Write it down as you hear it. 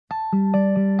Everyone,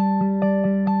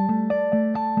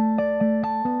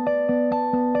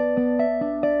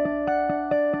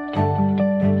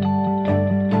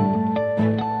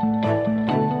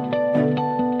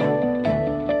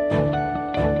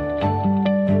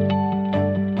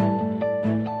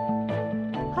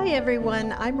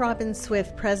 I'm Robin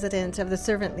Swift, president of the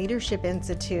Servant Leadership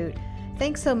Institute.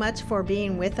 Thanks so much for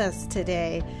being with us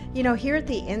today. You know, here at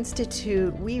the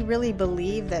Institute, we really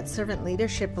believe that servant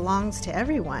leadership belongs to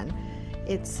everyone.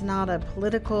 It's not a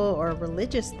political or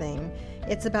religious thing.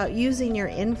 It's about using your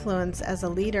influence as a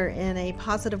leader in a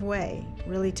positive way,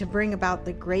 really to bring about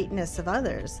the greatness of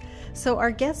others. So our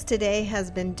guest today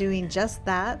has been doing just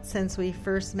that since we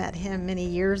first met him many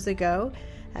years ago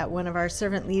at one of our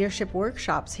servant leadership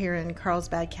workshops here in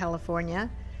Carlsbad,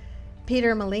 California.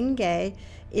 Peter Malingay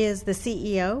is the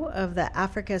CEO of the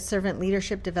Africa Servant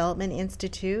Leadership Development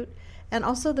Institute and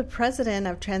also the president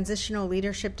of Transitional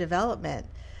Leadership Development.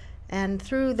 And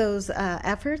through those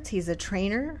efforts, he's a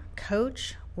trainer,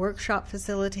 coach, workshop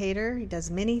facilitator. He does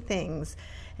many things.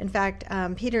 In fact,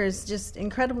 Peter is just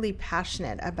incredibly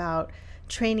passionate about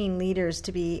training leaders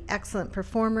to be excellent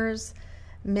performers,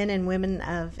 men and women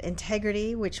of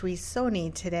integrity, which we so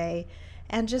need today,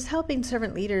 and just helping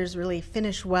servant leaders really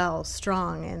finish well,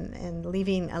 strong, and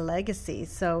leaving a legacy.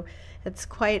 So it's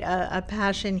quite a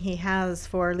passion he has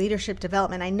for leadership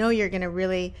development. I know you're going to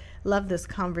really love this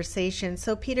conversation.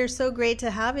 So Peter, so great to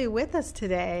have you with us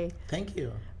today. Thank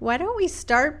you. Why don't we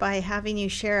start by having you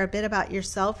share a bit about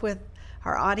yourself with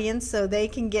our audience so they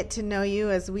can get to know you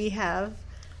as we have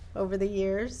over the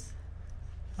years?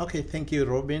 Okay, thank you,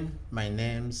 Robin. My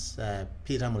name's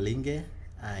Peter Malingay.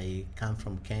 I come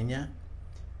from Kenya.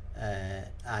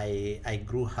 I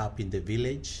grew up in the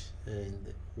village, in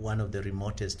one of the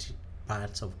remotest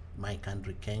parts of my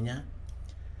country, Kenya.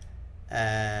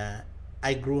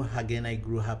 I grew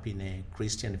up in a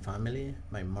Christian family.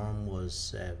 My mom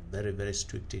was a very, very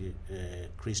strict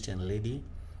Christian lady,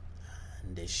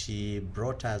 and she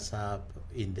brought us up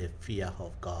in the fear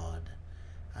of God.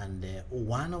 And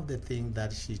one of the things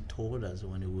that she told us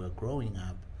when we were growing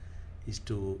up is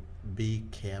to be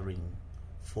caring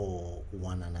for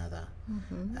one another.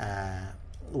 Mm-hmm.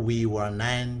 We were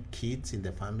 9 kids in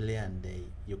the family, and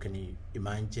you can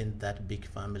imagine that big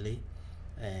family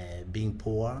being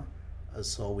poor.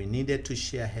 So we needed to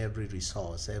share every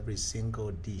resource, every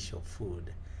single dish of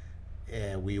food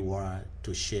we were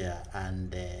to share.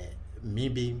 And me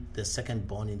being the second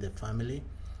born in the family,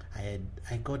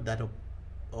 I got that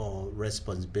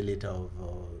responsibility of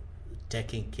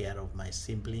taking care of my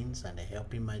siblings and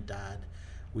helping my dad.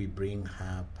 We bring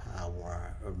up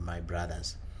my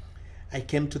brothers. I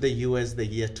came to the U.S. the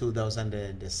year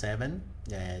 2007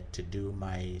 to do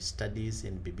my studies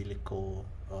in biblical,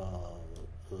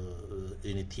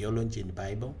 in theology in the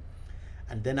Bible.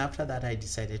 And then after that, I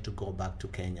decided to go back to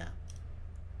Kenya.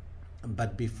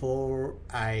 But before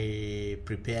I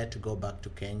prepared to go back to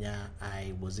Kenya,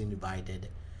 I was invited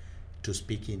to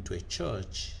speak into a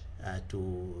church,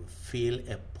 to fill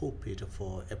a pulpit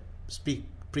for a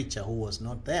preacher who was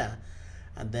not there.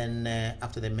 And then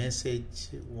after the message,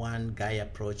 one guy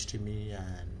approached me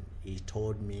and he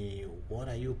told me, "What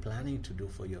are you planning to do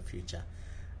for your future?"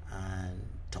 And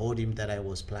told him that I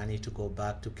was planning to go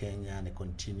back to Kenya and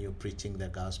continue preaching the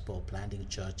gospel, planting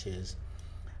churches.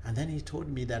 And then he told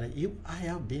me that I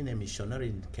have been a missionary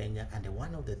in Kenya, and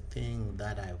one of the things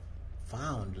that I've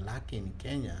found lacking in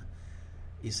Kenya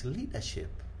is leadership.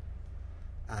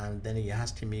 And then he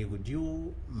asked me, "Would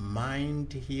you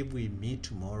mind if we meet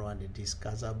tomorrow and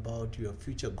discuss about your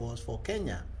future goals for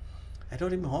Kenya?" I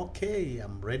told him, "Okay,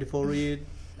 I'm ready for it.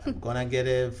 I'm gonna get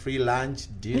a free lunch,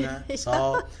 dinner." Yeah.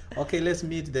 So, okay, let's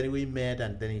meet. Then we met,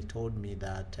 and then he told me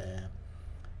that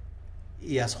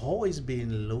he has always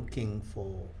been looking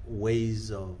for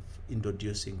ways of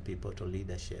introducing people to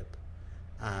leadership.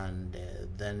 And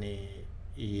then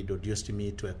he introduced me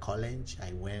to a college.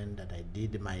 I went and I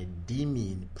did my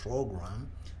DMIN program,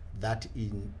 that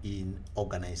in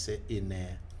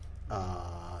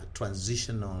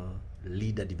transitional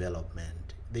leader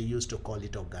development. They used to call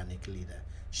it organic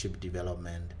leadership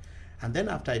development. And then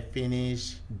after I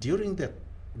finished, during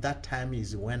that time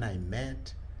is when I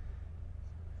met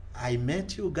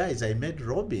you guys. I met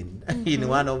Robin in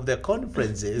one of the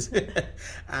conferences.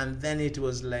 And then it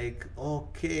was like,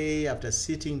 okay, after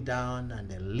sitting down and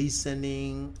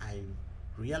listening, I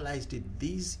realized that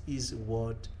this is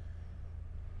what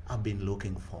I've been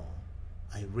looking for.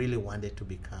 I really wanted to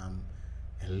become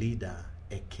a leader,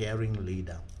 a caring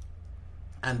leader.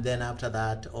 And then after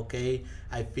that, okay,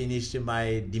 I finished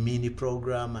my DMINI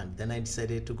program, and then I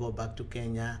decided to go back to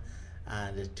Kenya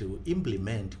and to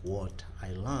implement what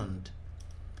I learned.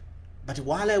 But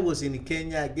while I was in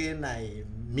Kenya, again, I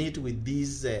meet with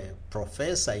this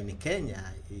professor in Kenya.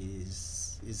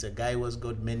 He's a guy who's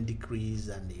got many degrees,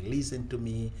 and he listened to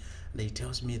me, and he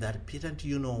tells me that, Peter, do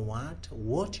you know what?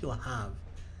 What you have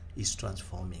is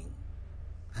transforming,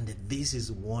 and this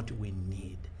is what we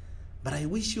need. But I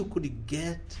wish you could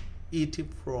get it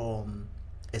from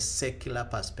a secular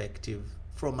perspective,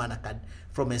 from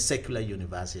a secular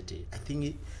university. I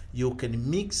think you can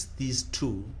mix these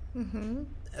two. Mm-hmm.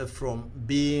 From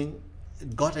being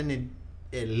gotten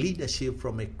a leadership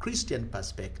from a Christian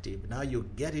perspective. Now you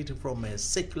get it from a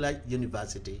secular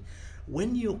university.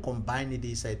 When you combine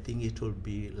this, I think it will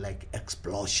be like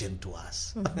explosion to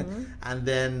us. Mm-hmm. And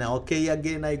then,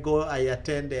 again, I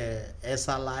attend a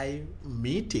SLI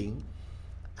meeting,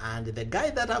 and the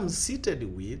guy that I'm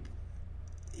seated with,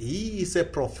 he is a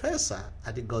professor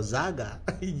at Gonzaga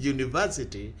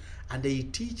University, and he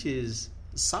teaches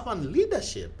servant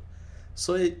leadership.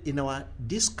 So in our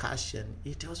discussion,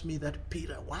 he tells me that,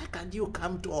 Peter, why can't you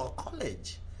come to our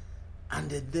college and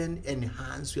then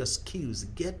enhance your skills,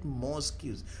 get more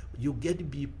skills? You get to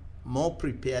be more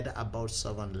prepared about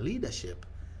servant leadership.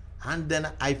 And then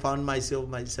I found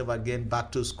myself again back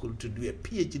to school to do a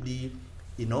PhD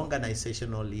in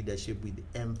organizational leadership with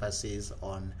emphasis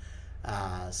on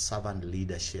servant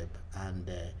leadership. And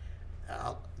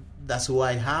that's who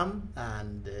I am,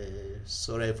 and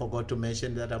sorry, I forgot to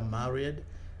mention that I'm married.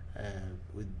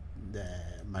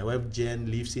 My wife Jen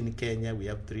lives in Kenya. We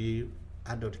have 3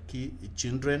 adult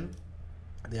children.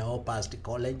 They are all past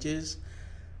colleges.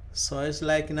 So it's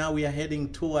like now we are heading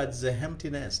towards the empty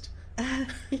nest.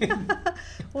 Yeah.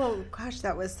 Well, gosh,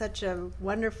 that was such a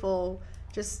wonderful,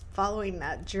 just following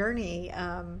that journey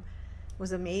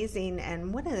was amazing.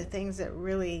 And one of the things that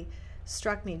really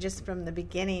struck me just from the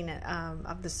beginning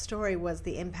of the story was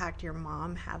the impact your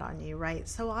mom had on you, right?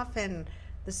 So often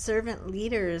the servant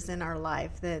leaders in our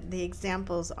life, the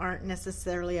examples aren't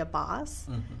necessarily a boss.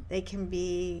 Mm-hmm. They can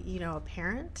be, a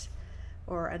parent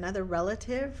or another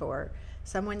relative or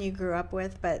someone you grew up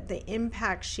with, but the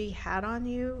impact she had on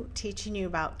you, teaching you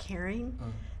about caring,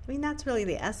 I mean, that's really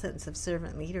the essence of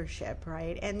servant leadership,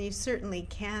 right? And you certainly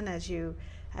can, as you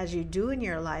do in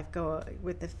your life, go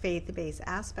with the faith-based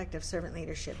aspect of servant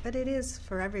leadership, but it is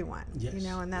for everyone, yes,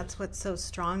 and that's what's so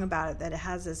strong about it, that it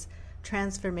has this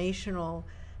transformational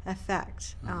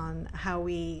effect on how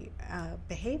we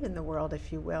behave in the world,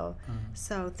 if you will.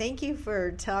 So thank you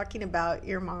for talking about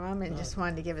your mom, and just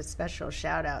wanted to give a special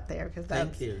shout out there,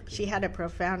 because she had a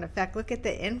profound effect. Look at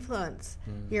the influence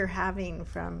you're having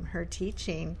from her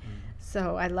teaching.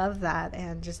 So I love that,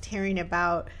 and just hearing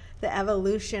about the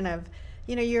evolution of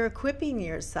you're equipping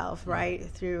yourself, right,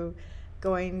 through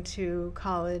going to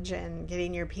college and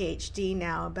getting your PhD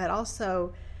now, but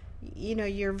also,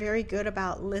 you're very good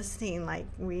about listening. Like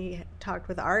we talked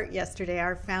with Art yesterday,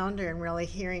 our founder, and really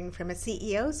hearing from a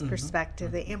CEO's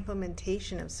perspective, the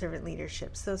implementation of servant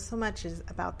leadership. So much is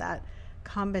about that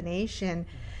combination.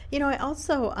 I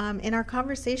also, in our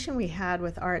conversation we had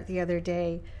with Art the other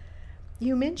day,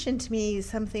 you mentioned to me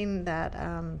something that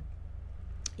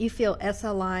you feel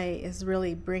SLI is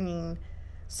really bringing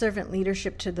servant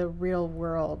leadership to the real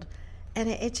world. And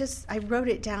I wrote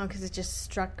it down because it just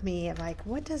struck me of like,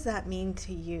 what does that mean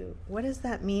to you? What does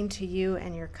that mean to you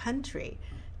and your country?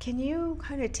 Can you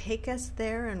kind of take us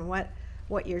there and what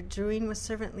you're doing with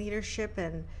servant leadership?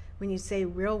 And when you say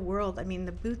real world, I mean,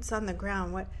 the boots on the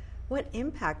ground, what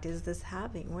impact is this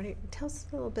having? Tell us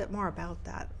a little bit more about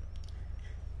that.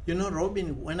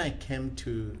 Robin, when I came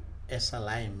to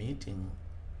SLI meeting,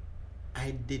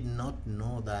 I did not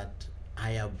know that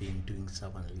I have been doing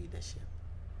servant leadership.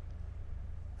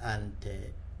 And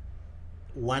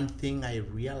one thing I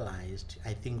realized,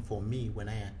 I think for me, when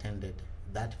I attended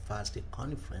that first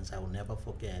conference, I will never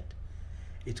forget,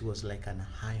 it was like an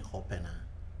eye opener.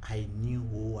 I knew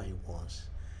who I was.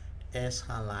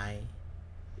 SLI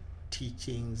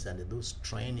teachings and those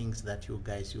trainings that you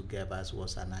gave us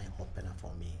was an eye opener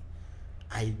for me.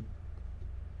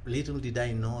 Little did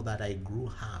I know that I grew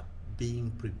up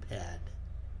being prepared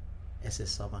as a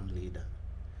servant leader.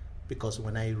 Because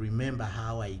when I remember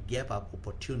how I gave up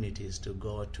opportunities to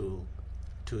go to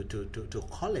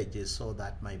colleges so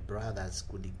that my brothers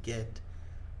could get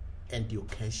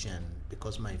education,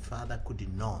 because my father could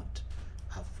not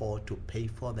afford to pay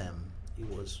for them. He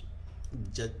was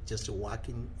just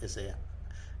working as a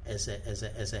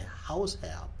house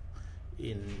help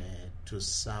to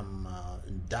some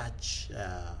Dutch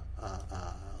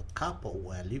couple who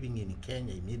were living in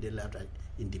Kenya immediately after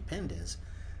independence.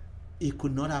 He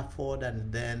could not afford,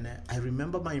 and then I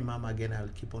remember my mom, again, I'll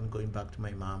keep on going back to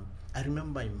my mom. I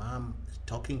remember my mom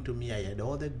talking to me. I had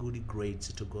all the good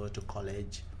grades to go to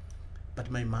college, But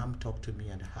my mom talked to me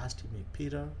and asked me,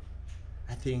 Peter,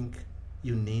 I think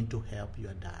you need to help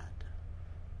your dad.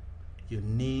 You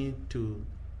need to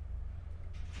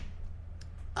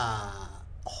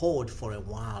hold for a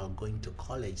while going to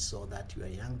college so that your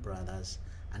young brothers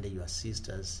and your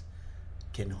sisters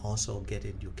can also get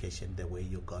education the way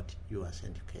you got yours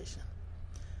education.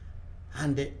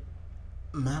 And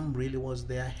mom really was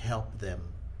there, help them.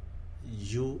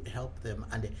 You help them.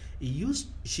 And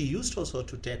she used also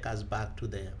to take us back to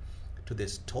the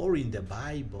story in the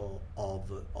Bible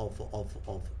of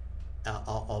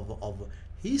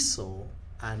Esau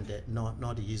and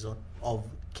not Esau, of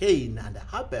Cain and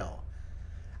Abel.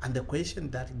 And the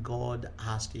question that God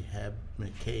asked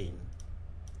Cain,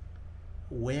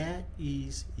 where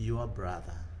is your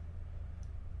brother?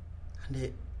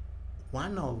 And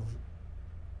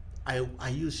I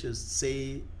used to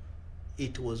say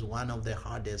it was one of the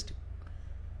hardest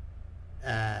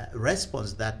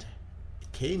response that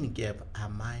Cain gave,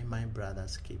 am I my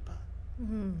brother's keeper?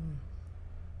 Mm.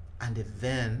 And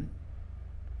then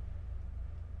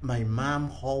my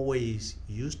mom always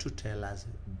used to tell us,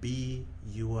 be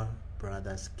your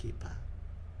brother's keeper.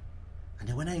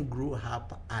 And when I grew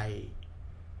up, I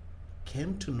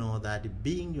came to know that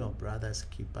being your brother's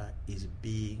keeper is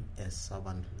being a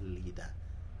servant leader,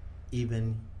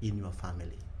 even in your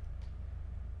family.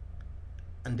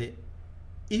 And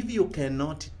if you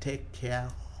cannot take care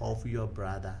of your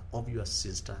brother, of your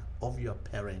sister, of your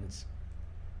parents,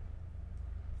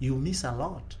 you miss a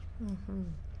lot. Mm-hmm.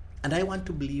 And I want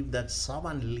to believe that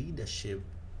servant leadership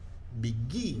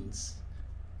begins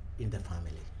in the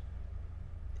family.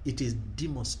 It is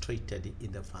demonstrated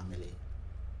in the family.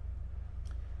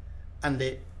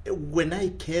 And when I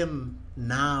came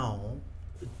now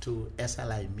to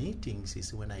SLI meetings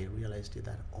is when I realized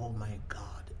that, oh my God,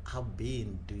 I've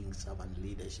been doing servant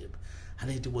leadership.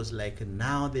 And it was like,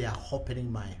 now they are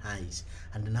opening my eyes.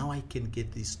 And now I can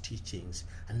get these teachings.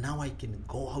 And now I can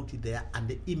go out there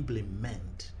and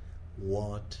implement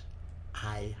what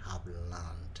I have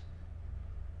learned.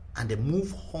 And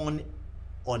move on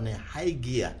a high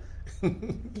gear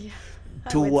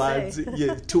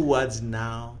towards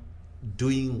now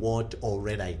doing what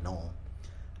already I know.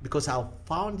 Because I've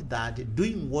found that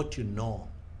doing what you know,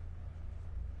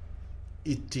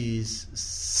 it is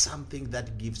something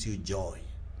that gives you joy.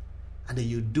 And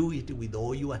you do it with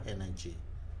all your energy.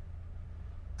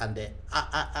 And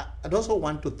I'd also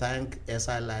want to thank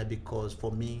SLI because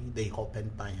for me, they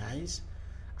opened my eyes.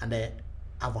 And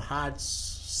I've had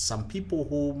some people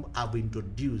whom I've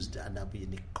introduced and I've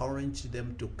encouraged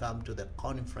them to come to the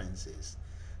conferences,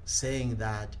 saying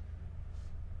that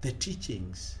the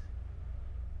teachings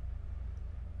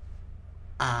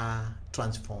are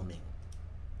transforming.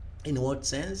 In what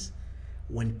sense?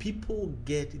 When people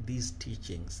get these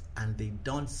teachings and they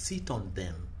don't sit on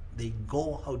them, they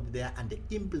go out there and they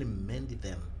implement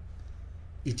them,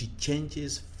 it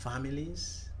changes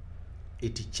families,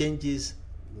 it changes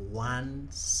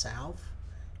oneself,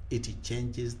 it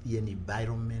changes the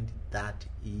environment that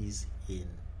is in.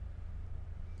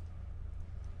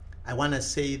 I want to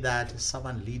say that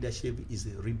servant leadership is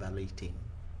liberating.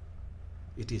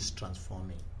 It is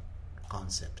transforming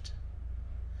concept.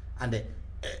 And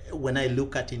when I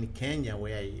look at in Kenya,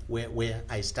 where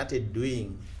I started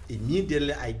doing,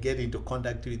 immediately I get into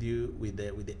contact with you with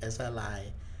the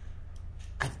SLI.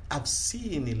 I've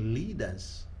seen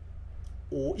leaders,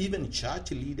 or even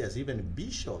church leaders, even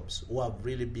bishops, who have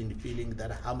really been feeling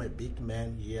that I'm a big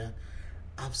man here.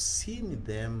 I've seen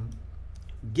them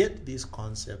get this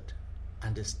concept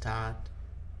and start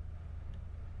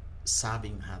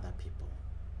serving other people.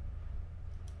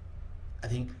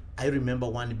 I remember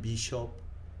one bishop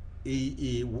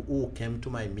who came to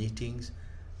my meetings,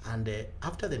 and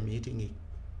after the meeting he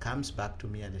comes back to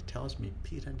me and he tells me,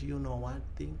 Peter, do you know one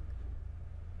thing?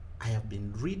 I have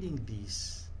been reading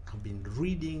this. I've been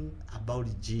reading about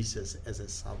Jesus as a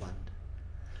servant.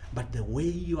 But the way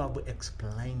you have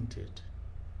explained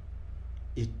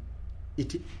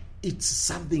it's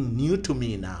something new to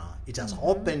me now. It has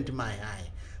opened my eye,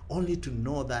 only to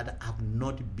know that I've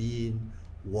not been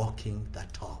walking the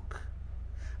talk.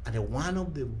 And one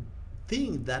of the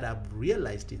things that I've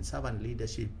realized in servant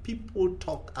leadership, people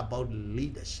talk about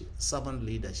leadership, servant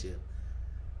leadership,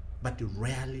 but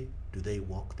rarely do they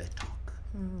walk the talk.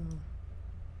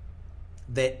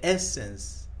 The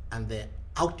essence and the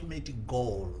ultimate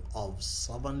goal of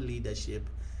servant leadership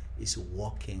is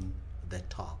walking the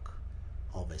talk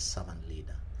of a servant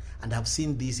leader. And I've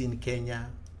seen this in Kenya.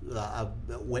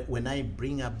 When I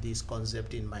bring up this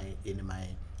concept in my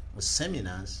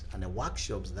seminars and the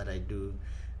workshops that I do,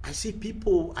 I see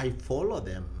people, I follow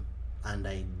them and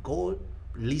I go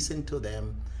listen to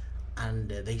them, and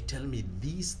they tell me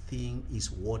this thing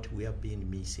is what we have been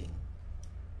missing.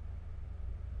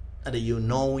 And you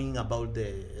knowing about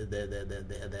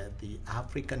the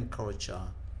African culture,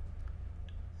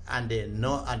 and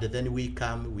then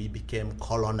we became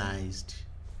colonized,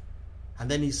 and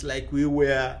then it's like we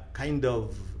were kind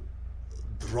of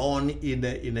drawn in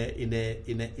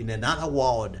another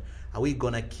world. Are we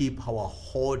gonna keep our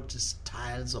old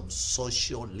styles of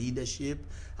social leadership?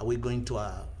 Are we going to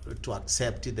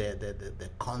accept the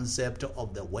concept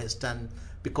of the Western?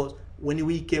 Because when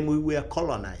we came, we were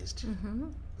colonized. Mm-hmm.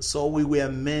 So we were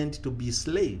meant to be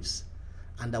slaves.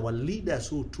 And our leaders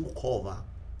who took over,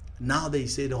 now they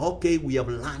said, okay, we have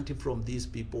learned from these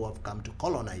people who have come to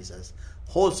colonize us.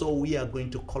 Also, we are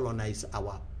going to colonize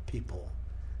our people.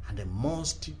 And the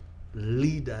most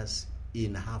leaders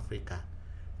in Africa,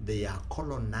 they are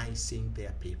colonizing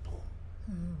their people.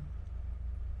 Mm.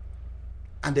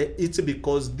 And it's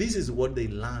because this is what they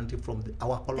learned from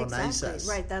our colonizers. Exactly,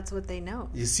 right, that's what they know.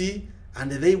 You see,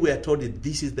 and they were told that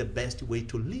this is the best way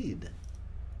to lead.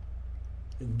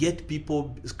 Get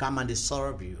people come and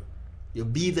serve you. You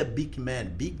be the big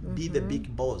man, be the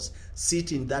big boss,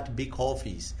 sit in that big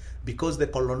office. Because the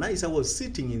colonizer was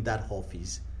sitting in that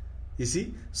office. You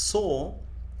see? So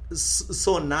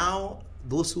now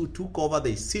those who took over,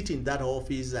 they sit in that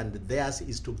office, and theirs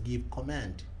is to give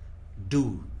command.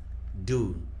 Do.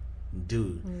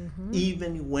 Mm-hmm.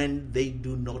 Even when they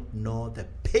do not know the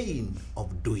pain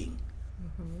of doing.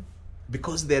 Mm-hmm.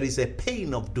 Because there is a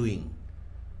pain of doing.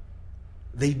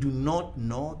 They do not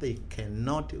know, they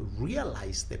cannot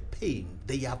realize the pain.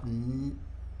 They have no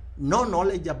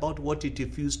knowledge about what it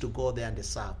feels to go there and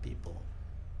serve people.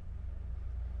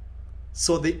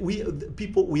 So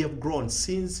we have grown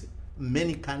since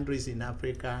many countries in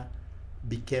Africa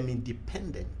became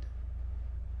independent.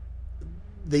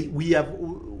 The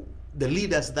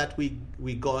leaders that we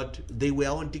got, they were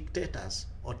all dictators,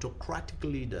 autocratic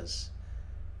leaders,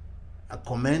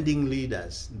 commanding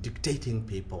leaders, dictating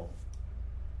people.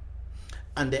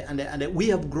 And we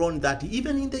have grown that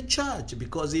even in the church,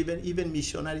 because even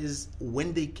missionaries,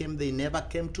 when they came, they never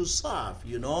came to serve,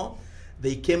 you know.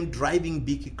 They came driving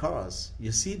big cars.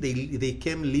 You see, they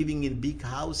came living in big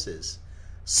houses.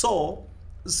 So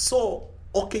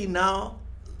okay, now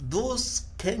those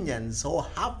Kenyans or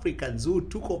Africans who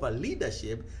took over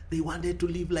leadership, they wanted to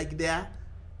live like their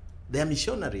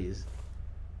missionaries.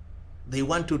 They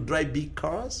want to drive big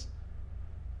cars.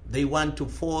 They want to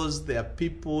force their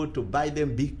people to buy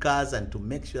them big cars and to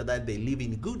make sure that they live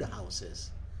in good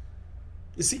houses.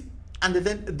 You see, and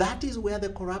then that is where the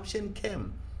corruption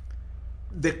came.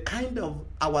 The kind of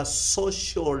our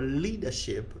social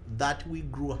leadership that we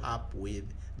grew up with,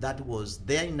 that was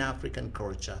there in African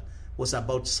culture, was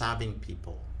about serving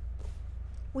people.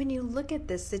 When you look at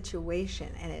this situation,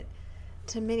 and it,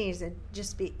 to many, is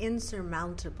just be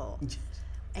insurmountable,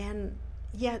 and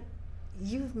yet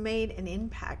you've made an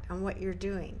impact on what you're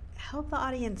doing. Help the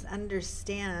audience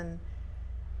understand,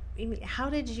 I mean, how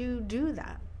did you do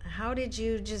that? How did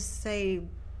you just say,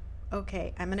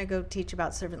 okay, I'm going to go teach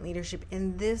about servant leadership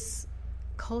in this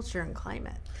culture and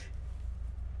climate?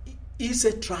 It's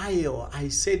a trial. I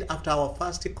said after our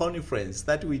first conference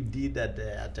that we did at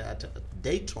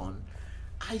Dayton,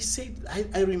 I said,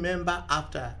 I remember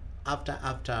after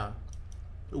the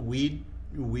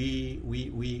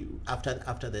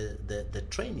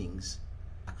trainings,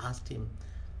 I asked him,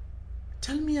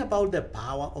 tell me about the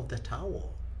power of the tower.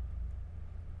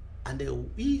 And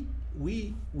we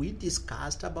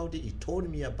discussed about it. He told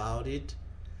me about it,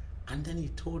 and then he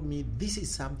told me, this is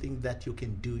something that you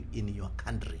can do in your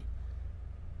country.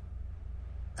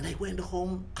 And I went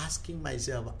home asking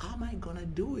myself, how am I going to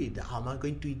do it? How am I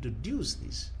going to introduce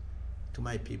this to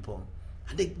my people?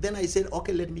 And then I said,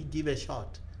 okay, let me give a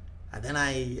shot. And then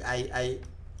I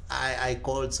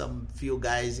called some few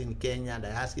guys in Kenya, and I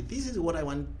asked, this is what I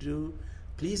want to do.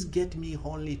 Please get me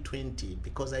only 20,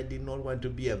 because I did not want to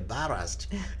be embarrassed.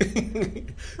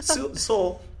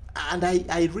 So and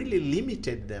I really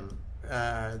limited them.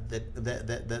 The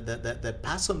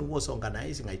person who was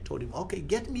organizing, I told him, okay,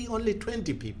 get me only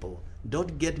 20 people.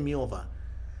 Don't get me over.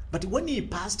 But when he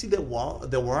passed the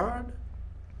word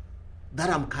that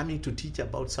I'm coming to teach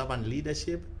about servant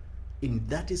leadership, in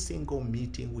that single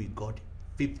meeting, we got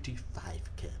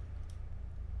 55 came.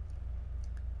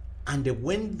 And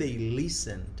when they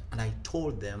listened, and I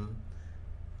told them,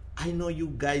 I know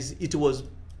you guys, it was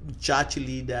church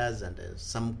leaders and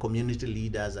some community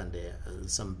leaders and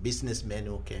some businessmen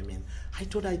who came in. I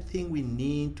think we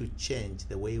need to change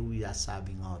the way we are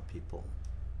serving our people.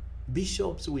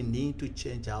 Bishops, we need to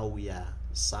change how we are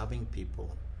serving people.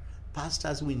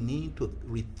 Pastors, we need to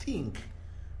rethink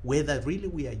whether really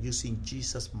we are using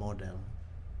Jesus' model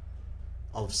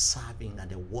of serving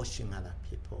and washing other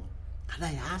people. And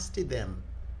I asked them,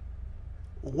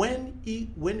 when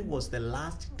was the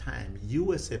last time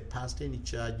you as a pastor in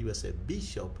church, you as a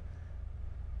bishop,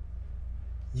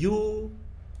 you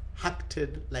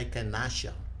acted like an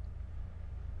usher,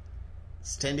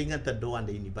 standing at the door and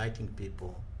inviting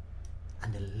people?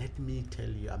 And let me tell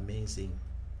you, amazing,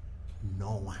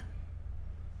 no one.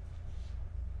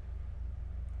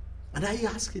 And I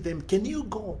asked them, can you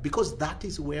go? Because that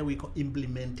is where we go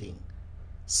implementing.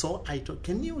 So I told,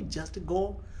 can you just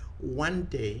go one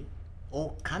day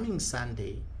or coming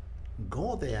Sunday,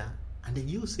 go there and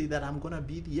you say that I'm going to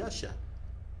be the usher.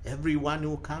 Everyone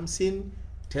who comes in,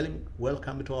 tell him,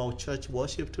 welcome to our church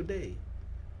worship today.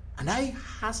 And I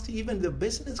asked even the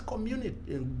business community,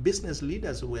 business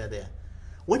leaders who were there,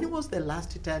 when was the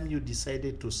last time you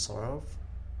decided to serve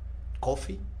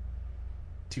coffee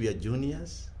to your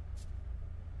juniors?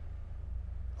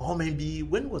 Or maybe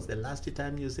when was the last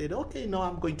time you said, okay, no,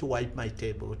 I'm going to wipe my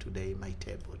table today.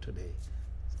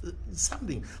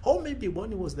 Something. Or maybe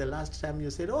when was the last time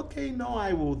you said, okay, no,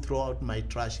 I will throw out my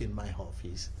trash in my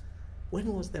office.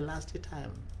 When was the last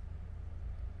time?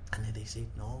 And then they said,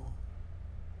 no.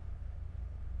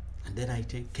 And then I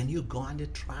say, can you go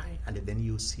and try? And then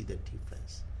you see the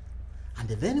difference. And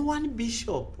then one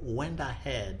bishop went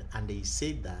ahead and he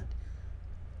said that,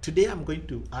 today I'm going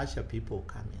to usher people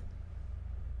come in.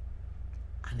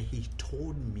 And he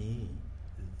told me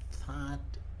that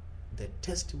the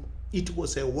testimony, it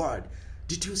was a word.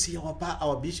 Did you see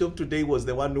our bishop today was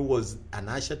the one who was an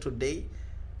usher today?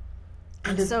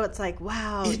 And so it's like,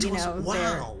 wow,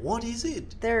 wow, what is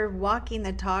it? They're walking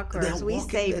the talk, or as we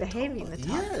say, behaving the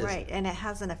talk, yes. Right? And it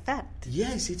has an effect.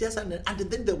 Yes, it has and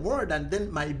then the word, and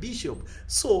then my bishop.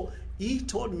 So he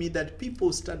told me that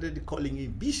people started calling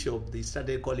him bishop, they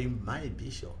started calling him my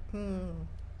bishop.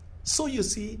 So you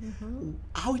see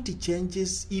how it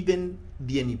changes even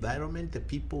the environment, the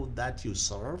people that you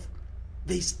serve.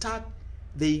 There is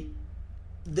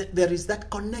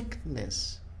that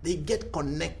connectedness. They get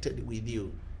connected with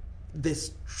you.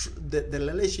 The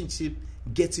relationship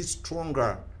gets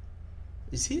stronger.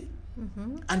 You see?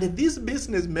 And these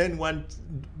businessmen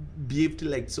behaved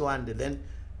like so, and then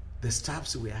the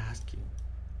staffs were asking,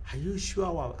 are you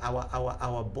sure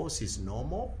our boss is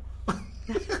normal?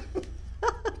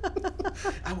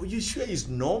 Are you sure it's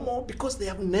normal? Because they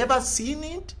have never seen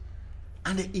it.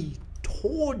 And he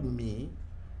told me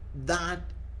that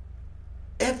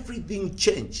everything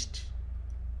changed.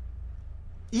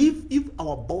 If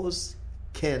our boss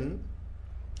can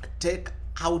take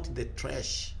out the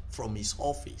trash from his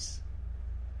office,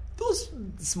 those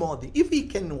small things, if he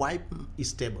can wipe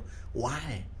his table,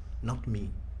 why not me?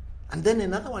 And then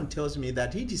another one tells me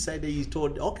that he decided, he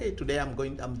told, okay, today I'm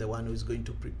the one who's going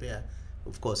to prepare.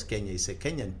 Of course, Kenya is a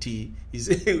Kenyan tea.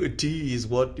 Tea is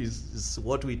what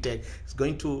we take. It's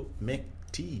going to make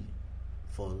tea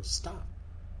for staff.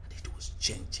 And it was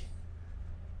changing.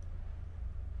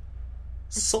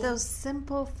 It's those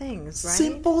simple things, right?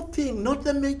 Simple thing, not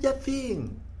the major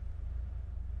thing.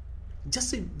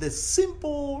 Just the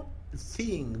simple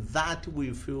thing that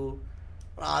we feel,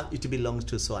 it belongs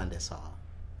to so and so.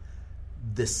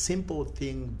 The simple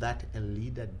thing that a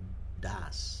leader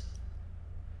does,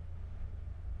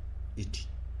 it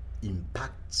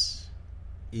impacts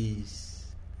his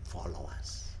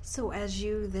followers. So as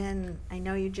you then, I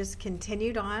know you just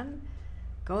continued on,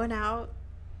 going out,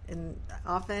 and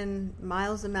often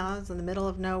miles and miles in the middle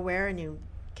of nowhere, and you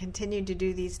continued to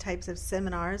do these types of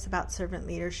seminars about servant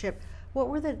leadership. What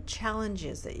were the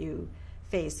challenges that you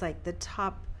faced, like the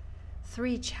top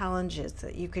 3 challenges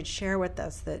that you could share with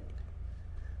us?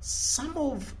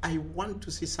 I want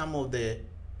to see some of the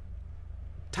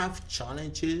tough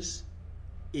challenges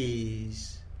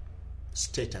is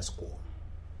status quo.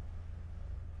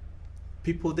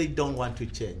 People, they don't want to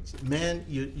change. Man,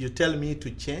 you tell me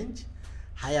to change.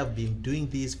 I have been doing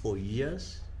this for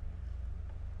years.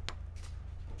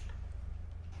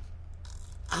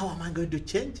 How am I going to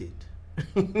change it?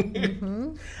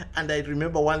 And I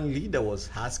remember one leader was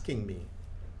asking me,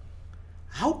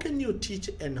 how can you teach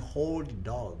an old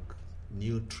dog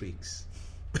new tricks?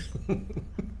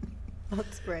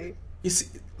 That's great. You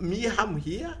see, me, I'm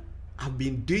here. I've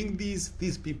been doing this.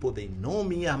 These people, they know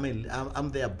me. I'm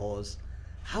their boss.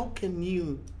 How can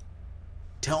you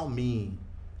tell me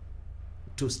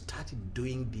to start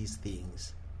doing these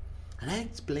things? And I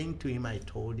explained to him, I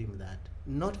told him that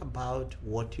not about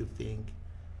what you think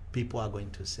people are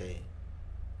going to say.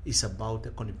 It's about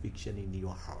the conviction in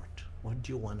your heart. What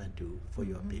do you want to do for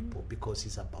your people? Because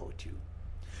it's about you.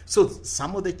 So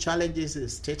some of the challenges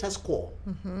is status quo.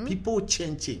 People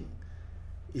changing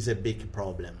is a big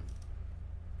problem.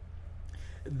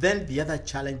 Then the other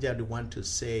challenge I'd want to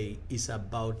say is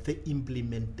about the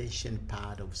implementation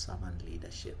part of servant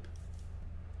leadership.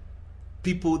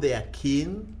 People, they are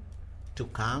keen to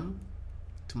come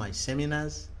to my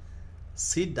seminars,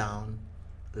 sit down,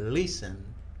 listen.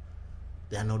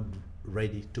 They are not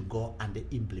ready to go and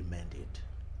implement it.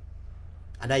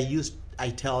 And I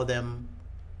tell them,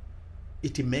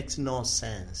 it makes no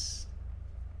sense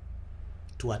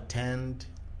to attend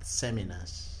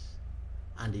seminars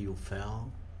and you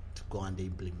fail to go and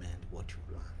implement what you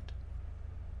learned.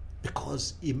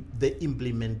 Because the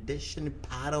implementation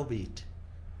part of it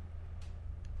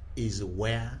is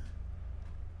where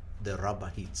the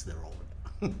rubber hits the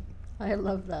road. I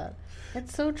love that.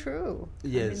 It's so true.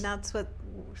 Yes. I mean, that's what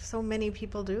so many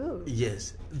people do.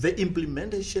 Yes. The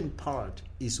implementation part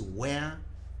is where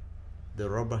the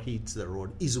rubber hits the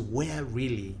road, is where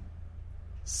really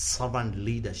servant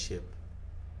leadership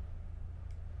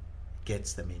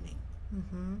gets the meaning.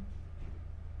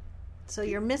 So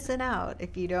you're missing out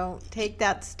if you don't take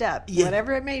that step, Yeah.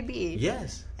 whatever it may be,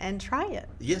 Yes. and try it.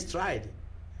 Yes, try it.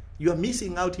 You are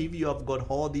missing out if you have got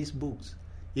all these books,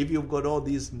 if you've got all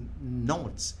these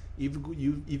notes, if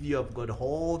you have got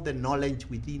all the knowledge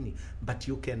within you, but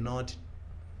you cannot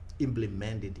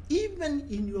implement it. Even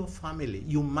in your family,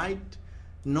 you might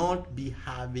not be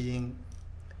having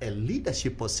a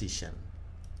leadership position,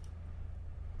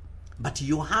 but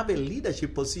you have a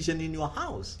leadership position in your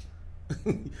house.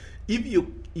 If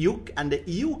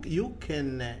you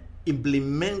can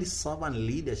implement servant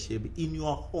leadership in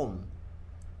your home,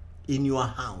 in your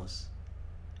house,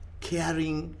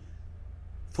 caring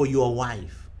for your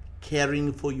wife,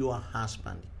 caring for your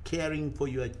husband, caring for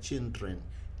your children,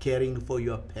 caring for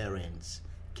your parents,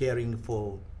 caring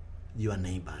for your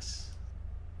neighbors,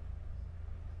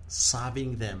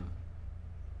 serving them.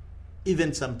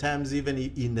 Even sometimes, even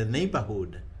in the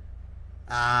neighborhood,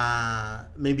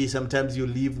 maybe sometimes you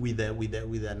live with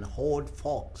an old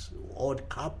folks, old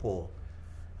couple,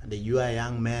 and you are a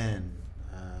young man,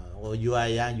 or you are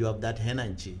young, you have that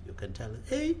energy. You can tell,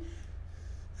 hey,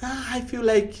 I feel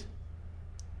like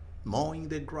mowing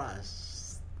the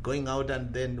grass, going out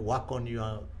and then work on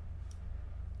your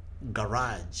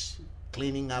garage,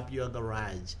 cleaning up your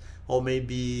garage, or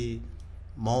maybe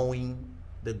mowing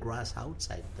the grass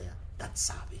outside there. That's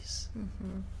service.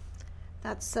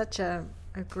 That's such a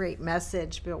great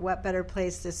message, but what better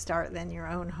place to start than your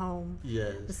own home?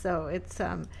 Yes. So it's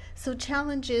so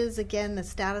challenges, again, the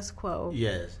status quo.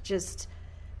 Yes. Just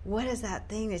what is that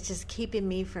thing that's just keeping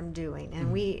me from doing?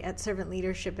 And we at Servant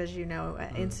Leadership, as you know,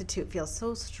 Institute feel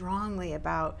so strongly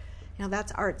about,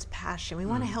 that's art's passion. We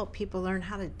want to help people learn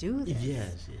how to do this.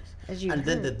 Yes, yes. As you and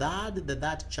heard. then the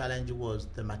third challenge was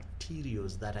the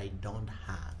materials that I don't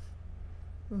have.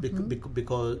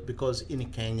 Because in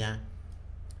Kenya,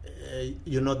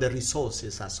 the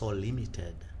resources are so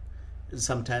limited.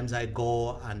 Sometimes I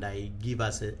go and I give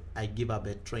up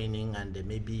a training, and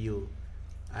maybe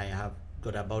I have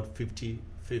got about 50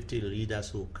 leaders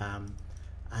who come,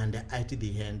 and at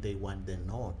the end they want the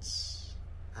notes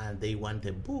and they want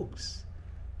the books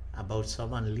about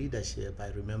servant leadership. I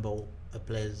remember a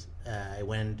place I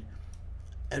went,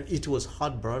 and it was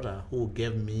Hot Brother who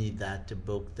gave me that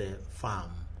book, The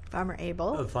Farmer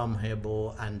Abel. Farm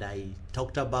Hebel, and I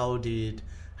talked about it,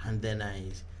 and then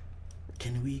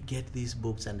can we get these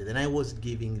books? And then I was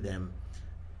giving them,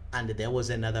 and there was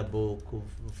another book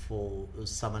for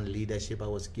servant leadership I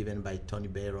was given by Tony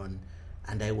Barron,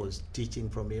 and I was teaching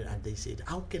from it, and they said,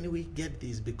 how can we get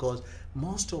these? Because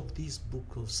most of these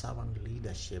books of servant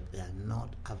leadership, they are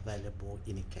not available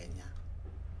in Kenya.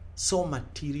 So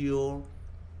material,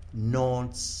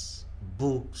 notes,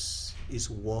 books is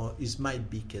my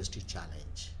biggest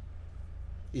challenge.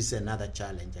 It's another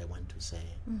challenge I want to say.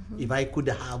 If I could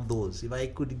have those, if I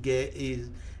could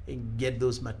get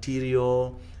those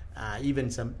material,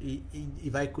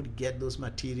 if I could get those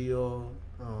material,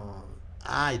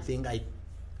 I think I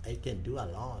can do a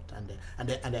lot. And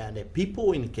the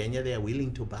people in Kenya, they are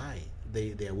willing to buy.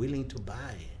 They are willing to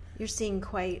buy. You're seeing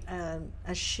quite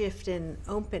a shift in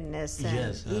openness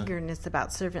and eagerness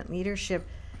about servant leadership.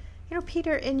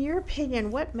 Peter, in your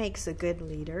opinion, what makes a good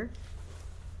leader?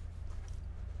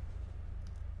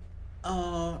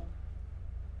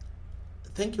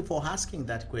 Thank you for asking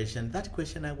that question. That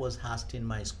question I was asked in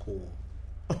my school,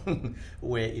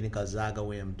 where in Kazaga,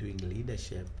 where I'm doing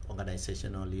leadership,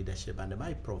 organizational leadership, and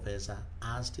my professor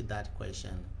asked that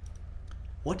question,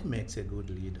 what makes a good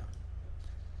leader?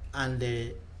 And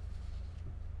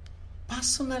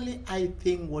personally, I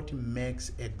think what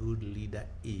makes a good leader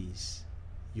is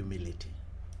humility.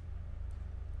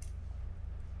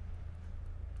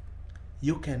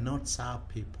 You cannot serve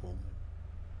people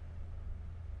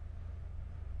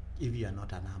if you are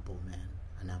not an humble man,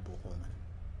 an humble woman.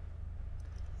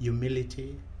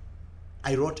 Humility.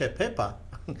 I wrote a paper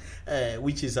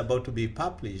which is about to be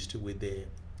published with the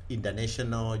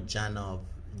International Journal of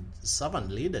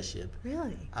Servant Leadership.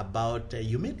 Really? About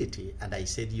humility. And I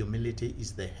said humility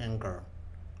is the hunger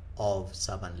of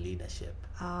servant leadership.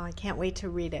 Oh, I can't wait to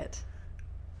read it.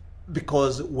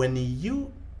 Because when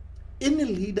any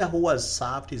leader who has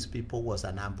served his people was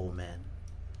an humble man.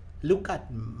 Look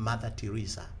at Mother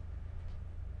Teresa.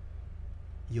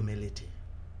 Humility.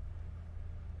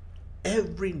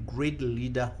 Every great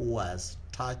leader who has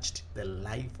touched the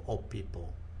life of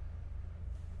people,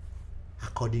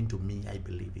 according to me, I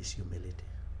believe is humility.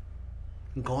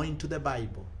 Go into the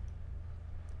Bible.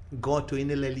 Go to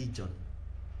any religion.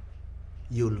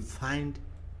 You'll find,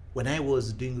 when I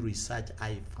was doing research,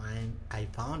 I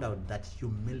found out that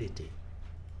humility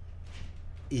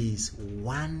is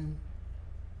one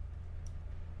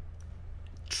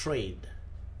trait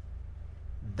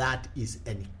that is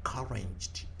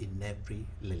encouraged in every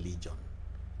religion.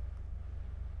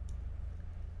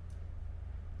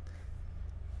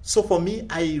 So for me,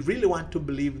 I really want to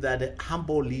believe that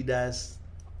humble leaders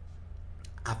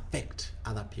affect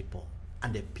other people,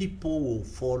 and the people will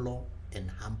follow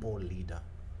an humble leader.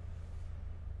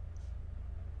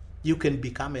 You can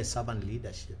become a servant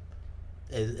leadership,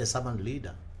 a servant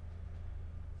leader,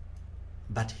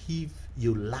 but if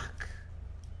you lack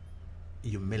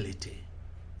humility,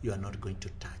 you are not going to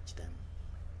touch them.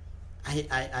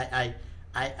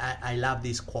 I love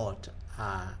this quote.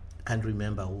 Can't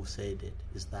remember who said it.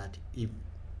 Is that if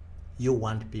you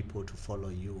want people to follow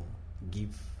you,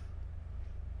 give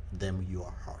them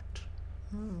your heart.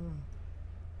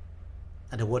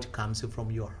 And what comes from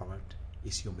your heart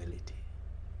is humility.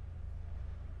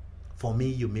 For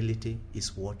me, humility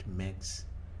is what makes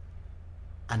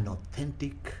an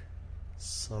authentic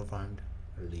servant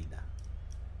leader.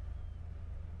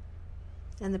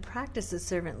 And the practice of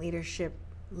servant leadership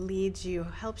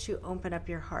helps you open up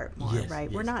your heart more, Yes, right?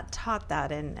 yes. We're not taught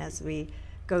that as we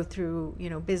go through,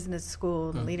 business school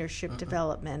and leadership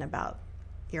development about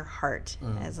your heart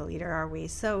as a leader, are we?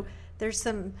 So there's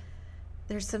some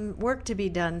work to be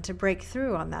done to break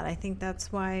through on that. I think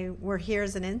that's why we're here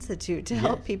as an institute to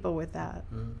help people with that.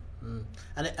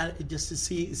 And just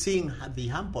seeing the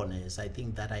humbleness, I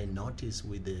think that I noticed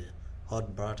with the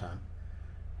hot butter,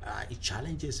 it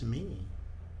challenges me.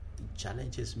 It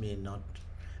challenges me not.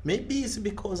 Maybe it's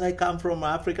because I come from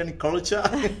African culture,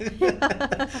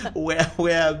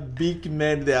 where big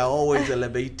men, they are always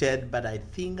elevated. But I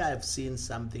think I've seen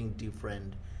something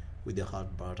different with the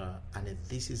hot butter, and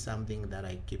this is something that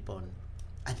I keep on.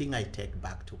 I think I take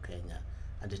back to Kenya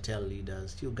and to tell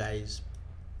leaders, you guys,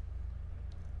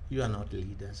 you are not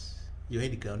leaders. You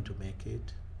ain't going to make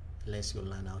it unless you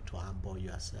learn how to humble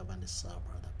yourself and serve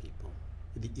other people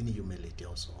in humility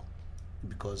also,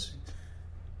 because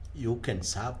you can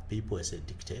serve people as a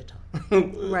dictator.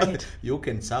 Right. You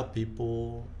can serve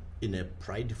people in a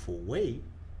prideful way,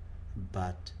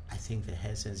 but I think the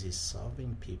essence is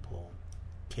serving people,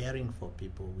 caring for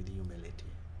people with humility.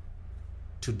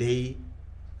 Today,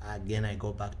 again, I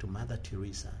go back to Mother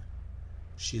Teresa.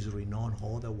 She's renowned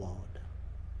all the world.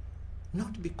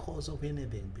 Not because of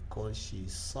anything, because she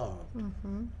served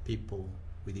people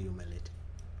with humility.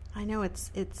 I know it's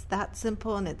that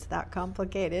simple and it's that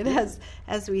complicated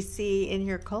as we see in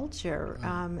your culture.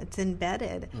 It's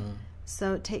embedded.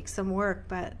 So it takes some work,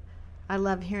 but I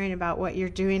love hearing about what you're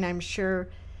doing. I'm sure,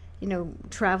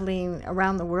 traveling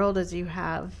around the world as you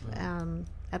have.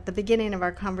 At the beginning of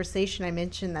our conversation, I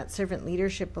mentioned that servant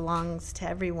leadership belongs to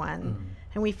everyone,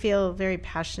 and we feel very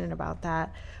passionate about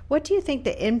that. What do you think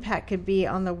the impact could be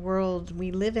on the world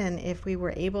we live in if we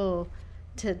were able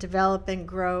to develop and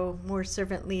grow more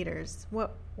servant leaders?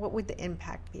 What would the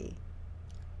impact be?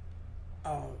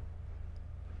 I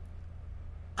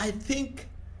think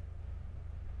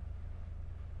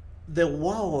the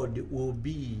world will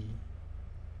be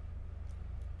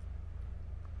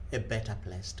a better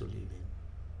place to live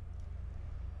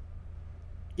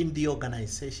in the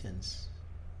organizations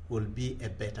will be a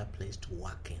better place to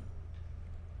work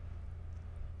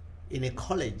in the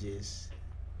colleges,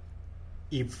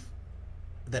 if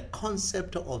the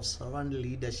concept of servant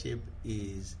leadership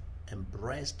is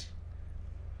embraced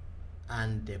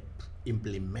and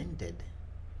implemented,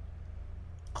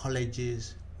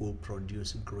 colleges will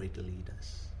produce great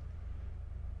leaders.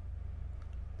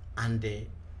 And the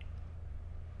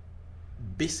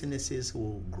businesses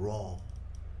will grow.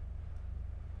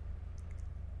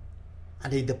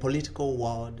 And in the political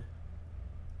world,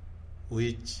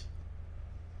 which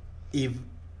if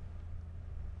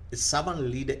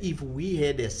we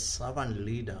had a servant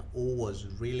leader who was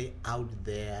really out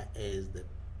there as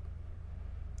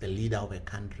the leader of a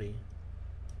country,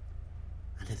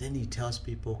 and then he tells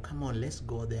people, come on, let's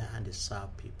go there and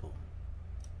serve people.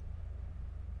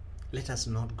 Let us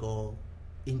not go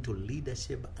into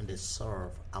leadership and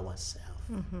serve ourselves.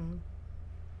 Mm-hmm.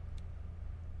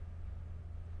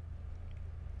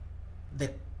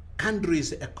 The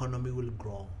country's economy will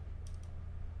grow.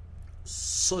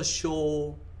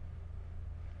 Social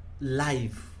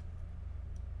life.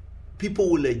 People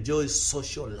will enjoy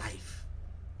social life.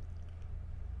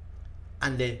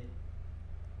 And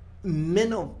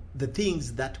many of the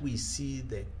things that we see,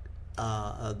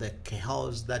 the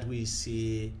chaos that we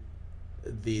see,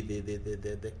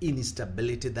 the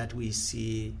instability that we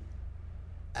see,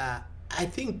 I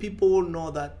think people will know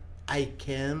that I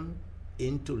came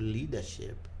into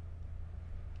leadership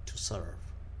to serve.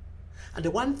 And the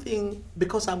one thing,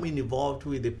 because I'm involved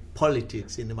with the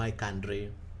politics in my country,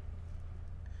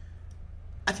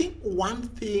 I think one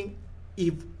thing,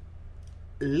 if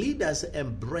leaders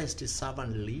embrace the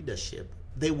servant leadership,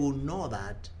 they will know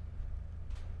that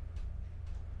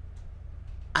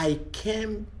I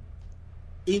came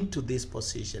into this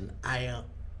position, I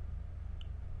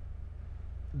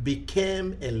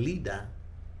became a leader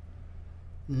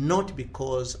not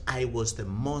because I was the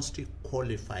most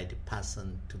qualified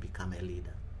person to become a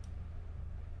leader.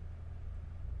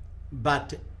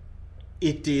 But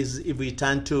it is, if we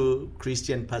turn to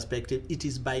Christian perspective, it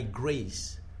is by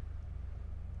grace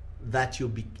that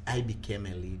I became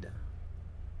a leader.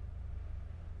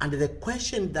 And the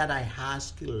question that I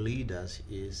ask leaders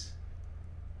is,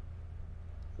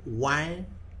 why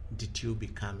did you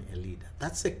become a leader?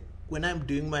 When I'm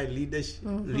doing my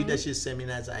leadership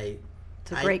seminars,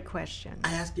 it's a great question.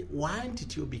 I ask it, why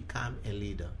did you become a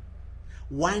leader?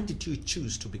 Why did you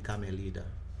choose to become a leader?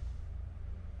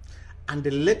 And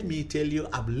let me tell you,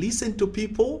 I've listened to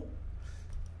people.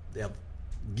 They have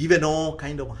given all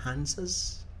kind of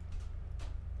answers.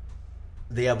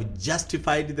 They have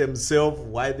justified themselves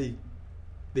why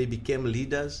they became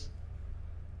leaders.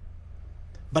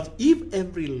 But if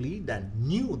every leader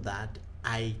knew that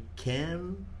I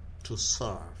came to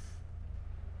serve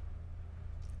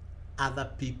other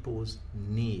people's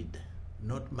need,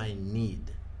 not my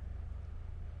need,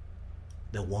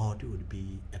 the world would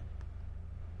be,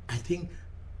 I think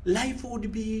life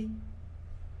would be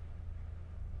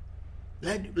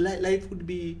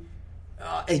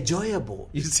enjoyable.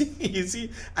 You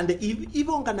see, and if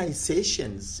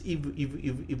organizations,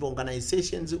 if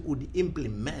organizations would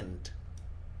implement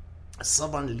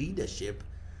servant leadership,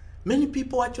 many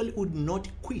people actually would not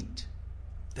quit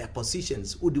their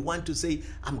positions, would want to say,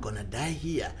 I'm going to die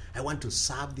here. I want to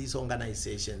serve these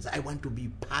organizations. I want to be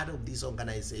part of this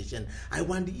organization. I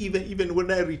want, even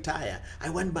when I retire, I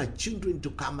want my children to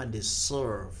come and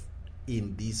serve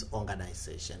in this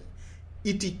organization.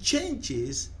 It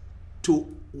changes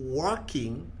to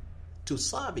working to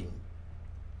serving.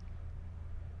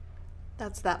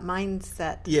 That's that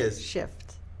mindset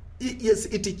shift. Yes,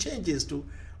 it changes to,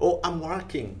 I'm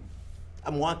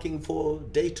working for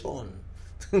Dayton.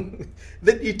 Then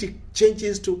it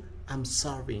changes to, I'm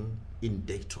serving in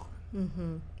Dayton.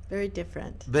 Mm-hmm. Very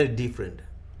different. Very different.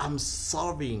 I'm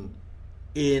serving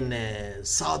in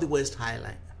Southwest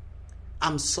Highland.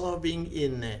 I'm serving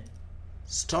in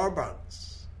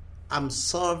Starbucks. I'm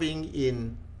serving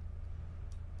in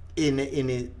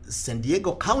San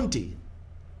Diego County.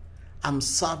 I'm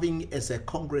serving as a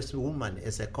congresswoman,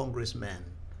 as a congressman.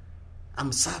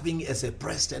 I'm serving as a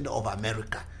president of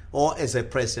America or as a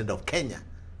president of Kenya.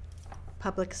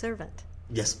 Public servant.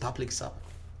 Yes, public servant.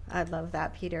 I love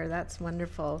that, Peter. That's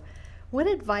wonderful. What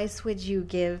advice would you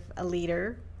give a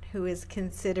leader who is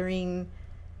considering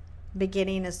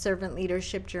beginning a servant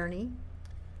leadership journey?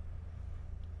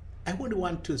 I would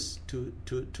want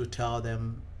to tell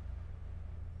them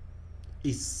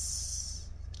is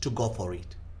to go for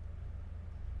it.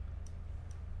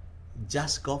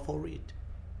 Just go for it.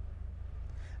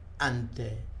 And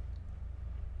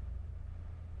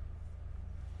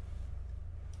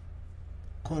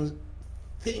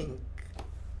think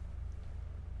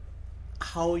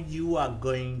how you are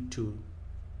going to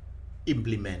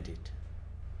implement it.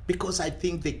 Because I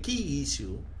think the key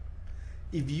issue,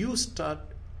 if you start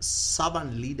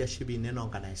servant leadership in an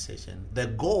organization, the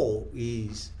goal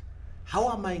is, how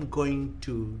am I going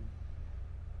to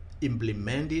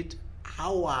implement it?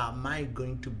 How am I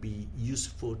going to be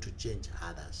useful to change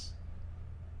others?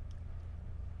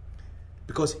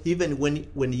 Because even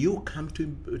when you come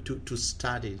to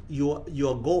study, your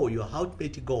goal, your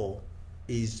ultimate goal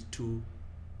is to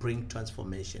bring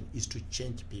transformation, is to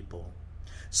change people.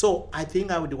 So I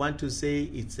think I would want to say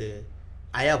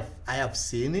I have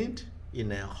seen it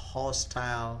in a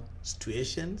hostile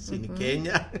situations in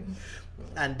Kenya,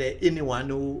 and anyone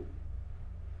who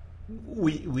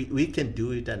we can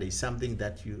do it, and it's something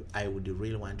that I would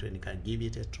really want to encourage. Give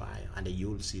it a try, and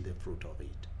you'll see the fruit of it.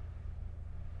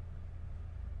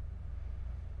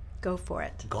 Go for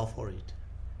it. Go for it.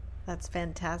 That's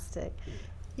fantastic.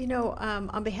 You know,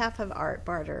 on behalf of Art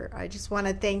Barter, I just want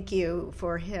to thank you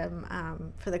for him,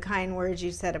 for the kind words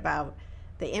you said about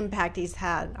the impact he's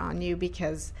had on you,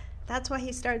 because that's why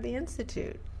he started the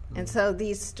Institute. And so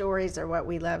these stories are what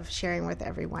we love sharing with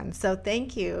everyone. So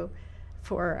thank you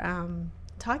for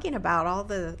talking about all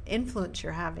the influence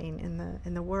you're having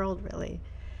in the world, really.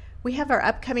 We have our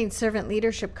upcoming Servant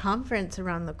Leadership Conference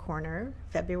around the corner,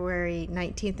 February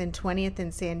 19th and 20th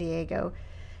in San Diego.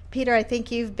 Peter, I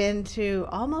think you've been to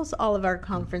almost all of our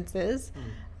conferences.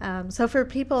 So for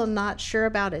people not sure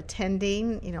about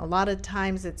attending, you know, a lot of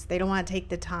times they don't want to take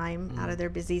the time out of their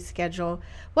busy schedule.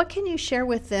 What can you share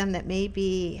with them that may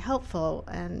be helpful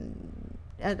and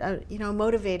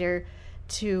motivator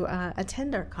to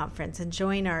attend our conference and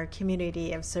join our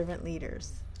community of servant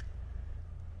leaders?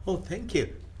 Oh, thank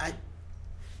you.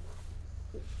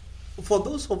 For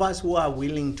those of us who are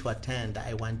willing to attend,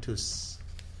 I want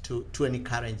to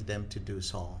encourage them to do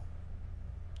so,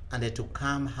 and to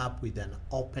come up with an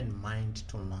open mind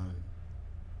to learn,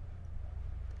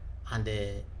 and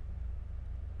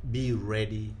be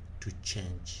ready to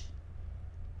change,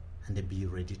 and be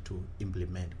ready to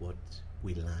implement what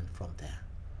we learn from there.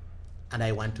 And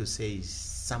I want to say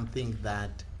something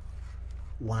that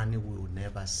one will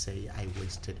never say, I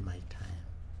wasted my time.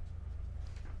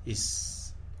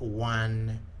 Is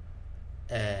one,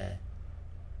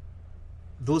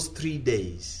 those 3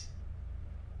 days,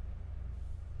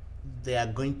 they are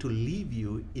going to leave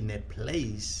you in a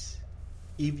place,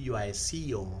 if you are a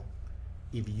CEO,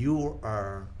 if you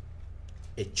are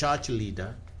a church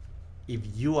leader, if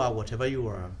you are whatever you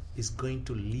are, is going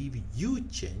to leave you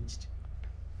changed,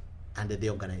 and the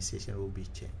organization will be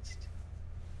changed.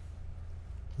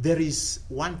 There is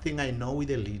one thing I know with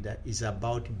a leader is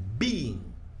about being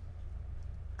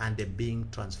and being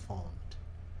transformed.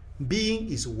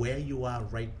 Being is where you are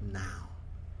right now.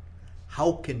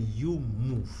 How can you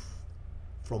move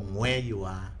from where you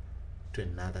are to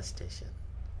another station?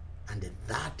 And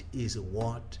that is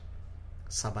what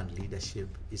servant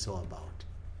leadership is all about.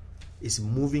 It's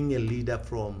moving a leader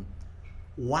from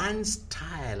one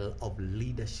style of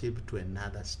leadership to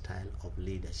another style of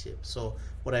leadership. So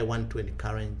what I want to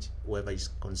encourage whoever is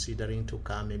considering to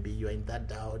come, maybe you're in that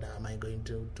doubt, am I going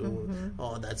to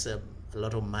oh, that's a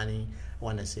lot of money. I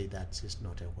want to say that is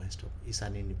not a waste of, it's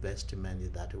an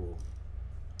investment that will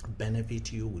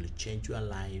benefit you, will change your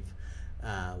life,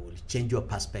 will change your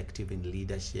perspective in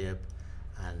leadership,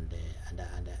 and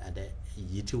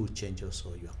it will change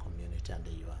also your community and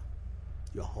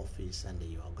your office and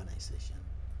your organization.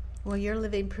 Well, you're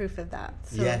living proof of that.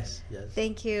 So yes.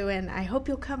 Thank you, and I hope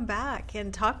you'll come back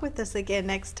and talk with us again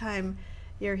next time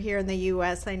you're here in the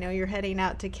U.S. I know you're heading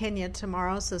out to Kenya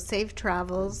tomorrow, so safe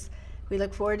travels. We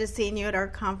look forward to seeing you at our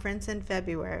conference in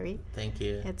February. Thank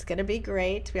you. It's going to be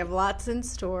great. We have lots in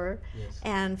store. Yes.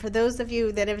 And for those of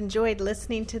you that have enjoyed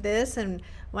listening to this and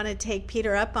want to take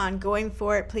Peter up on going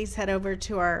for it, please head over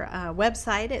to our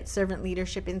website at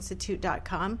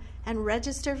servantleadershipinstitute.com and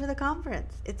register for the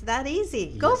conference. It's that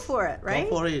easy. Yes. Go for it, right?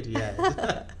 Go for it,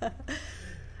 yeah.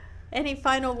 Any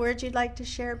final words you'd like to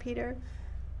share, Peter?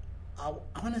 I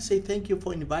want to say thank you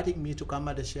for inviting me to come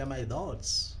and share my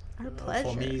thoughts. Our pleasure.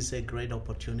 For me, it's a great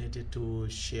opportunity to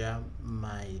share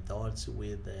my thoughts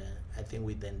with, I think,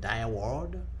 with the entire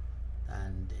world,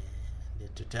 and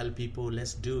to tell people,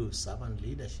 let's do servant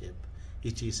leadership.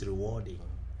 It is rewarding.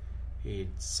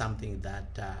 It's something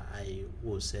that I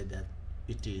will say that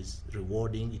it is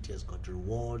rewarding. It has got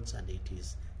rewards, and it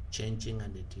is changing,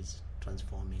 and it is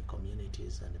transforming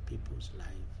communities and people's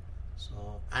lives.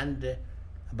 So, and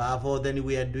above all, then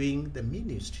we are doing the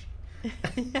ministry.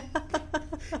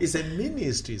 It's a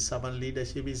ministry. Servant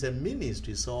leadership is a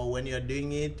ministry. So when you're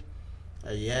doing it,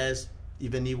 yes,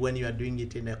 even if when you are doing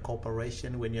it in a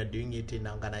corporation, when you're doing it in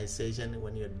an organization,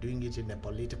 when you're doing it in a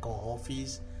political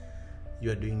office,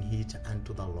 you are doing it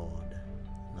unto the Lord,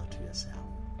 not to yourself.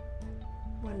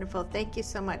 Wonderful. Thank you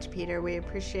so much, Peter. We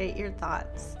appreciate your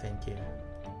thoughts. Thank you.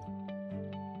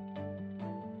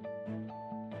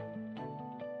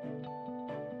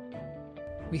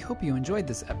 We hope you enjoyed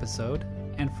this episode,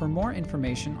 and for more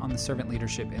information on the Servant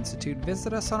Leadership Institute,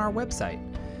 visit us on our website.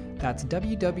 That's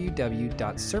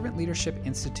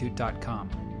www.servantleadershipinstitute.com.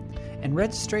 And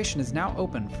registration is now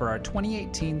open for our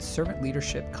 2018 Servant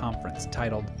Leadership Conference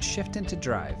titled Shift into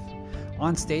Drive.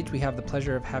 On stage, we have the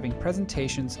pleasure of having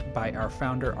presentations by our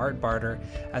founder, Art Barter,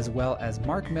 as well as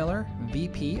Mark Miller,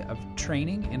 VP of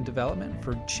Training and Development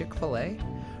for Chick-fil-A.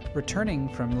 Returning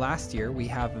from last year, we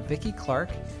have Vicki Clark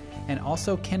and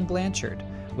also Ken Blanchard,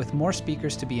 with more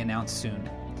speakers to be announced soon.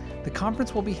 The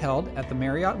conference will be held at the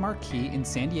Marriott Marquis in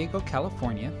San Diego,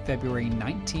 California, February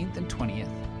 19th and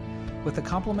 20th, with a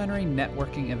complimentary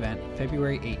networking event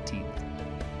February 18th.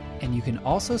 And you can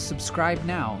also subscribe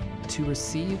now to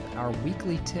receive our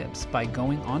weekly tips by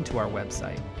going onto our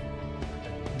website.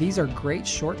 These are great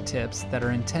short tips that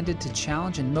are intended to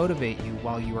challenge and motivate you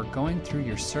while you are going through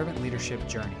your servant leadership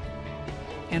journey.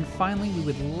 And finally, we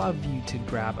would love you to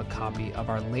grab a copy of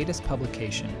our latest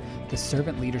publication, The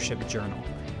Servant Leadership Journal,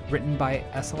 written by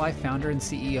SLI founder and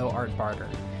CEO Art Barter.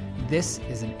 This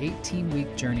is an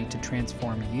 18-week journey to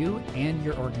transform you and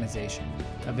your organization,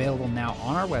 available now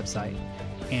on our website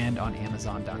and on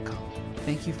Amazon.com.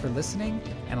 Thank you for listening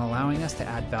and allowing us to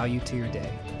add value to your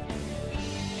day.